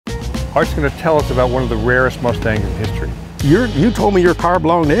Art's going to tell us about one of the rarest Mustangs in history. You told me your car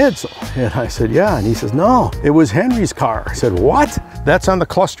belonged to Edsel. And I said, yeah. And he says, no, it was Henry's car. I said, what? That's on the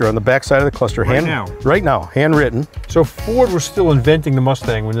cluster, on the back side of the cluster. Right now, handwritten. So Ford was still inventing the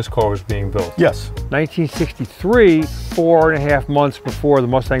Mustang when this car was being built. Yes. 1963, 4.5 months before the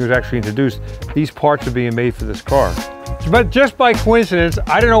Mustang was actually introduced, these parts are being made for this car. But just by coincidence,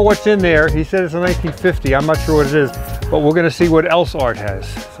 I don't know what's in there. He said it's a 1950. I'm not sure what it is, but we're going to see what else Art has.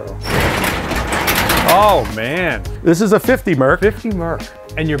 So. Oh man. This is a 50 Merc. 50 Merc.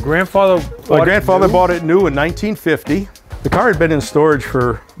 And your grandfather bought My grandfather bought it new in 1950. The car had been in storage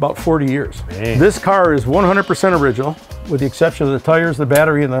for about 40 years. Man. This car is 100% original, with the exception of the tires, the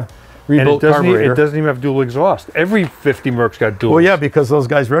battery, and the rebuilt carburetor. It doesn't even have dual exhaust. Every 50 Merc's got dual. Well, yeah, because those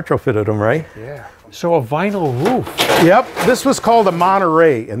guys retrofitted them, right? Yeah. So a vinyl roof. Yep, this was called a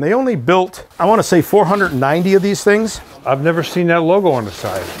Monterey, and they only built, I want to say 490 of these things. I've never seen that logo on the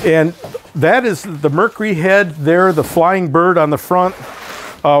side. And that is the Mercury head there, the flying bird on the front,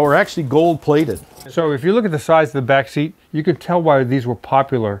 were actually gold plated. So if you look at the size of the back seat, you can tell why these were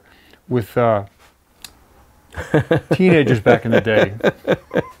popular with teenagers back in the day.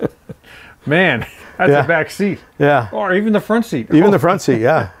 Man, that's the back seat. Yeah. Or even the front seat. Even the front seat,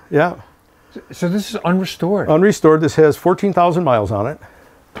 yeah, yeah. So this is unrestored. Unrestored. This has 14,000 miles on it.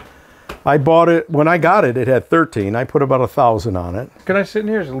 I bought it, when I got it, it had 13. I put about 1,000 on it. Can I sit in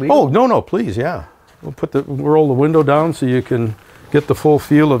here? Is it legal? Oh, no, please, yeah. We'll roll the window down so you can get the full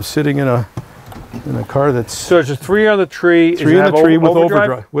feel of sitting in a car that's... So it's a 3 on the tree. 3 on the tree with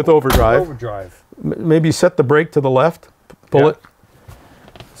overdrive. With overdrive. Overdrive. Maybe set the brake to the left, pull it.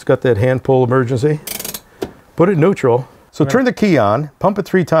 It's got that hand pull emergency. Put it neutral. So turn the key on, pump it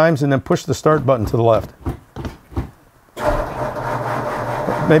 3 times, and then push the start button to the left.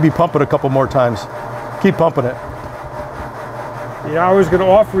 Maybe pump it a couple more times. Keep pumping it. Yeah, I was going to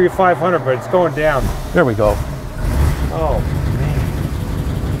offer you 500, but it's going down. There we go. Oh, man.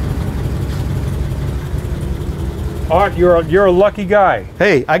 Art, you're a lucky guy.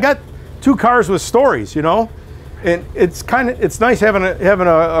 Hey, I got 2 cars with stories, you know, and it's nice having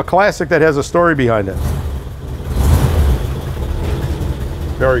a classic that has a story behind it.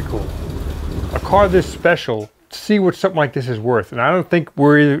 Very cool. A car this special, see what something like this is worth. And I don't think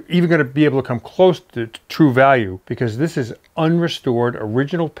we're even going to be able to come close to true value, because this is unrestored,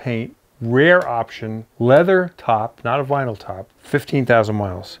 original paint, rare option, leather top, not a vinyl top, 15,000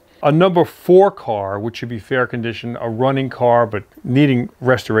 miles. A number 4 car, which should be fair condition, a running car, but needing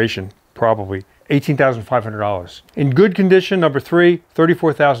restoration, probably. $18,500. In good condition, number 3,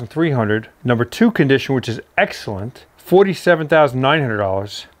 $34,300. Number 2 condition, which is excellent,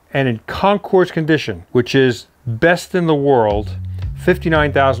 $47,900, and in concours condition, which is best in the world,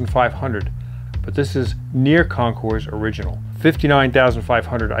 $59,500. But this is near concours original.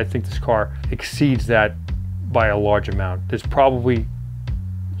 $59,500. I think this car exceeds that by a large amount. There's probably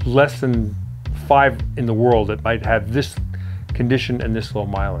less than 5 in the world that might have this condition and this low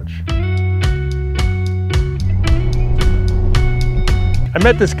mileage. I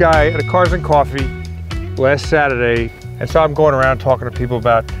met this guy at a Cars and Coffee last Saturday, and so I'm going around talking to people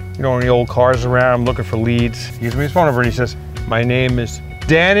about, you know, any old cars around. I'm looking for leads. He gives me his phone number and he says, my name is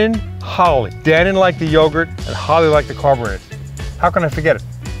Dannon Holly. Dannon like the yogurt and Holly like the carburetor. How can I forget it?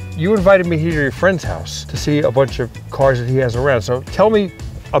 You invited me here to your friend's house to see a bunch of cars that he has around. So tell me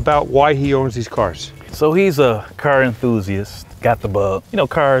about why he owns these cars. So he's a car enthusiast, got the bug. You know,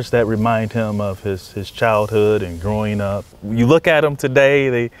 cars that remind him of his childhood and growing up. You look at them today,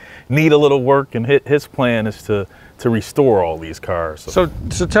 they need a little work, and his plan is to restore all these cars. So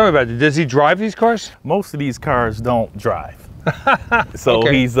tell me about it. Does he drive these cars? Most of these cars don't drive. So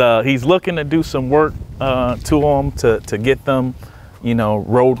Okay. he's looking to do some work to them to get them, you know,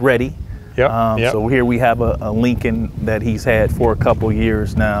 road ready. Yep. So here we have a Lincoln that he's had for a couple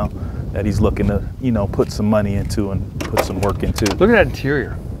years now, that he's looking to, you know, put some money into and put some work into. Look at that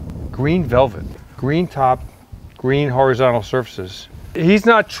interior. Green velvet, green top, green horizontal surfaces. He's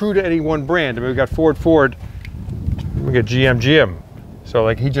not true to any one brand. I mean, we got Ford, we got GM. So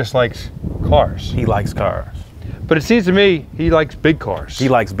like, he just likes cars. He likes cars. But it seems to me, he likes big cars. He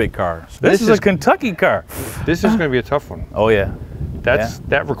likes big cars. This is a Kentucky car. This is gonna be a tough one. Oh yeah.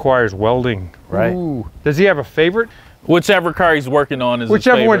 That requires welding. Right. Ooh. Does he have a favorite? Whichever car he's working on is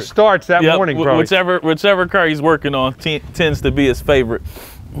Whichever his favorite. one starts that morning, probably. Whichever car he's working on tends to be his favorite.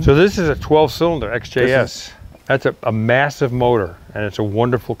 So this is a 12-cylinder XJS. That's a massive motor, and it's a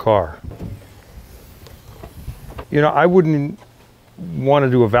wonderful car. You know, I wouldn't want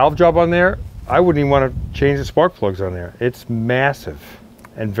to do a valve job on there. I wouldn't even want to change the spark plugs on there. It's massive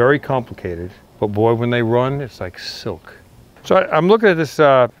and very complicated. But boy, when they run, it's like silk. So I'm looking at this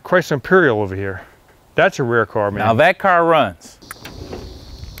Chrysler Imperial over here. That's a rare car, man. Now that car runs.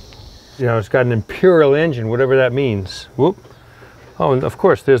 You know, it's got an Imperial engine, whatever that means. Whoop. Oh, and of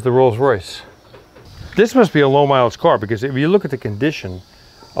course, there's the Rolls Royce. This must be a low mileage car because if you look at the condition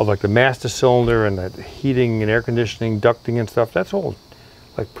of like the master cylinder and the heating and air conditioning, ducting and stuff, that's all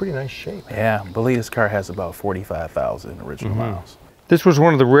like pretty nice shape. Yeah, I believe this car has about 45,000 original miles. This was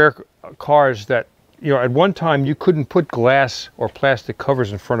one of the rare cars that, you know, at one time you couldn't put glass or plastic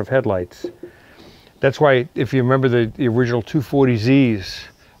covers in front of headlights. That's why, if you remember the original 240Zs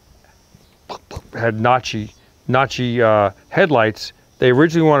had notchy headlights, they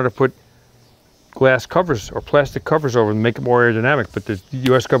originally wanted to put glass covers or plastic covers over them to make it more aerodynamic, but the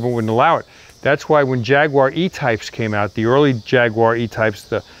US government wouldn't allow it. That's why when Jaguar E-Types came out, the early Jaguar E-Types,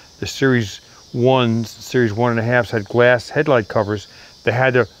 the Series 1s, Series 1.5s had glass headlight covers. They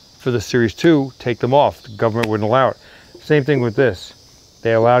had to, for the Series 2, take them off. The government wouldn't allow it. Same thing with this.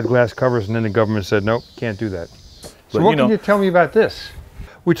 They allowed glass covers and then the government said, nope, can't do that. So but, what can you tell me about this?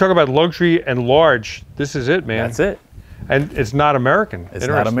 We talk about luxury and large. This is it, man. That's it. And it's not American. It's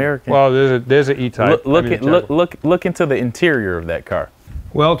not American. Well, there's an E-Type. Look into the interior of that car.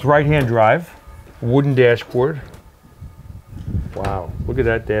 Well, it's right-hand drive, wooden dashboard. Wow, look at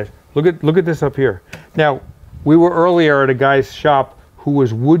that dash. Look at this up here. Now, we were earlier at a guy's shop who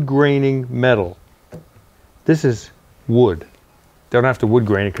was wood graining metal. This is wood. Don't have to wood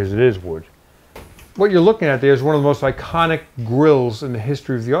grain it because it is wood. What you're looking at there is one of the most iconic grills in the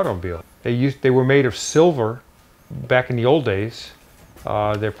history of the automobile. They were made of silver back in the old days.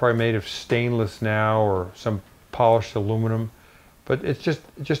 They're probably made of stainless now or some polished aluminum, but it's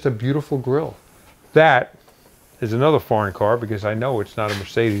just a beautiful grill. That is another foreign car because I know it's not a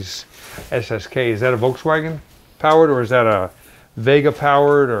Mercedes SSK. Is that a Volkswagen powered or is that a Vega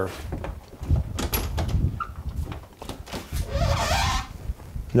powered or?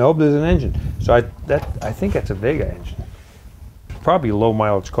 Nope, there's an engine. So I think that's a Vega engine. Probably a low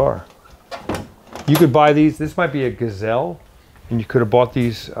mileage car. You could buy these. This might be a Gazelle, and you could have bought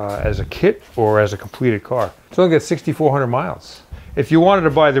these as a kit or as a completed car. It's only got 6,400 miles. If you wanted to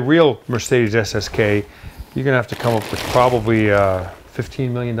buy the real Mercedes SSK, you're gonna have to come up with probably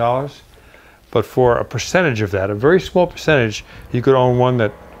 $15 million. But for a percentage of that, a very small percentage, you could own one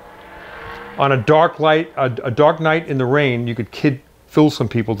that, on a dark night in the rain, you could fool some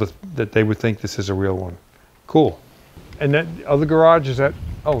people that they would think this is a real one. Cool. And that other garage, is that,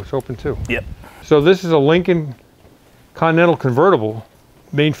 oh, it's open too. Yep. So this is a Lincoln Continental convertible.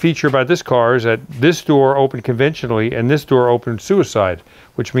 Main feature about this car is that this door opened conventionally and this door opened suicide,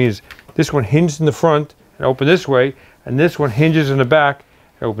 which means this one hinged in the front and opened this way, and this one hinges in the back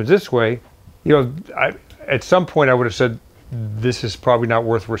and opens this way. You know, at some point I would have said this is probably not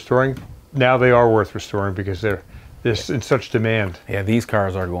worth restoring. Now they are worth restoring because they're in such demand. Yeah, these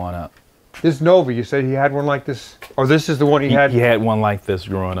cars are going up. This Nova, you said he had one like this? Or this is the one he had? He had one like this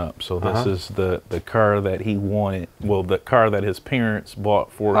growing up. So this is the car that he wanted. Well, the car that his parents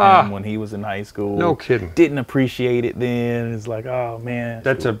bought for him when he was in high school. No kidding. Didn't appreciate it then. It's like, oh man.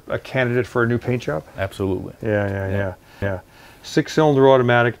 That's a candidate for a new paint job? Absolutely. Yeah. 6-cylinder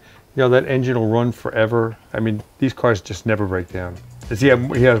automatic. You know, that engine will run forever. I mean, these cars just never break down. Does he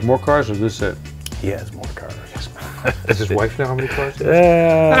has more cars or is this it? He has more cars. Does his wife know how many cars?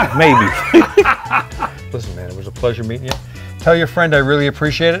 Maybe. Listen, man, it was a pleasure meeting you. Tell your friend I really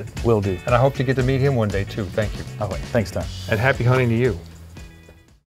appreciate it. Will do. And I hope to get to meet him one day too. Thank you. All right. Thanks, Tom. And happy hunting to you.